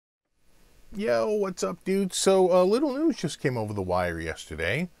Yo, what's up, dude? So, little news just came over the wire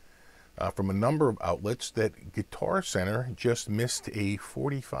yesterday from a number of outlets that Guitar Center just missed a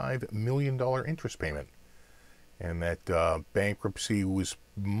 $45 million interest payment, and that bankruptcy was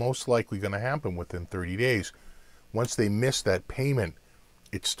most likely going to happen within 30 days. Once they miss that payment,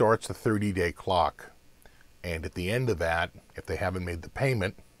 it starts a 30-day clock. And at the end of that, if they haven't made the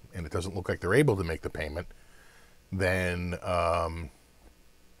payment, and it doesn't look like they're able to make the payment, then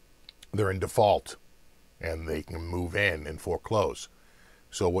they're in default and they can move in and foreclose.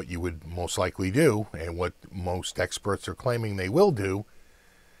 So what you would most likely do, and what most experts are claiming they will do,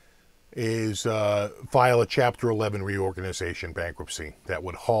 is file a Chapter 11 reorganization bankruptcy. That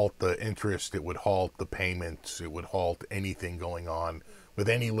would halt the interest, it would halt the payments, it would halt anything going on with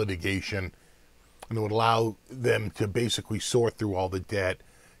any litigation, and it would allow them to basically sort through all the debt,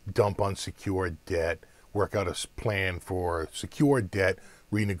 dump unsecured debt, work out a plan for secured debt,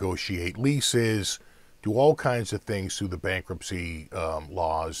 renegotiate leases, do all kinds of things through the bankruptcy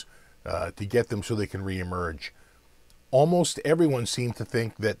laws to get them so they can reemerge. Almost everyone seems to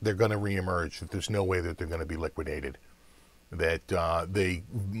think that they're going to reemerge, that there's no way that they're going to be liquidated, that they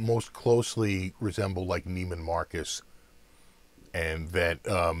most closely resemble like Neiman Marcus, and that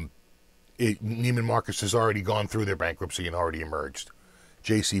Neiman Marcus has already gone through their bankruptcy and already emerged.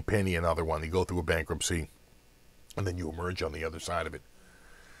 J.C. Penney, another one. You go through a bankruptcy, and then you emerge on the other side of it.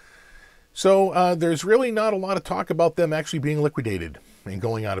 So there's really not a lot of talk about them actually being liquidated and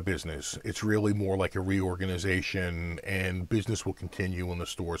going out of business. It's really more like a reorganization, and business will continue and the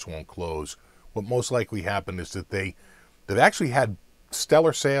stores won't close. What most likely happened is that they've actually had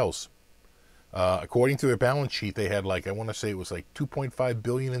stellar sales. According to their balance sheet, they had I want to say it was like 2.5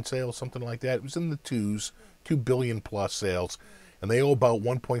 billion in sales, something like that. It was in the twos, 2 billion plus sales, and they owe about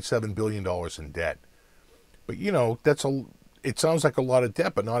 1.7 billion dollars in debt. But it sounds like a lot of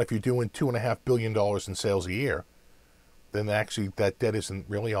debt, but not if you're doing $2.5 billion in sales a year. Then actually that debt isn't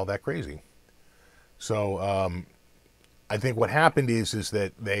really all that crazy. So I think what happened is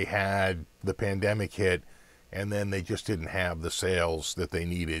that they had the pandemic hit, and then they just didn't have the sales that they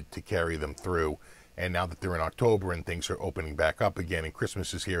needed to carry them through. And now that they're in October and things are opening back up again and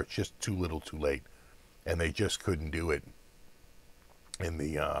Christmas is here, it's just too little too late. And they just couldn't do it in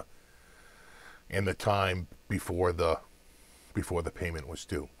the time before the payment was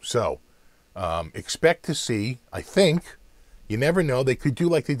due. So expect to see, I think, you never know, they could do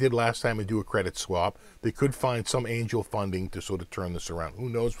like they did last time and do a credit swap. They could find some angel funding to sort of turn this around. Who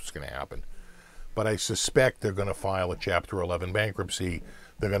knows what's going to happen? But I suspect they're going to file a Chapter 11 bankruptcy.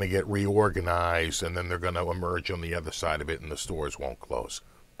 They're going to get reorganized, and then they're going to emerge on the other side of it, and the stores won't close.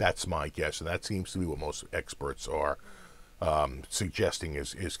 That's my guess, and that seems to be what most experts are suggesting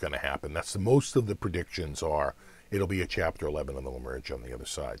is going to happen. That's most of the predictions are. It'll be a Chapter 11, and they'll emerge on the other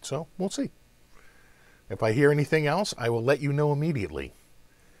side. So we'll see. If I hear anything else, I will let you know immediately.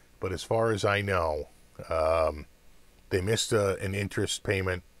 But as far as I know, they missed an interest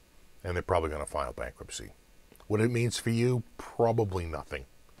payment, and they're probably going to file bankruptcy. What it means for you, probably nothing.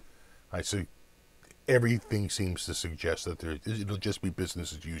 I see everything seems to suggest that it'll just be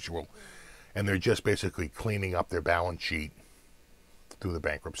business as usual, and they're just basically cleaning up their balance sheet through the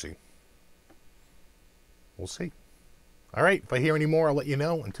bankruptcy. We'll see. All right, if I hear any more, I'll let you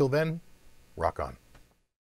know. Until then, rock on.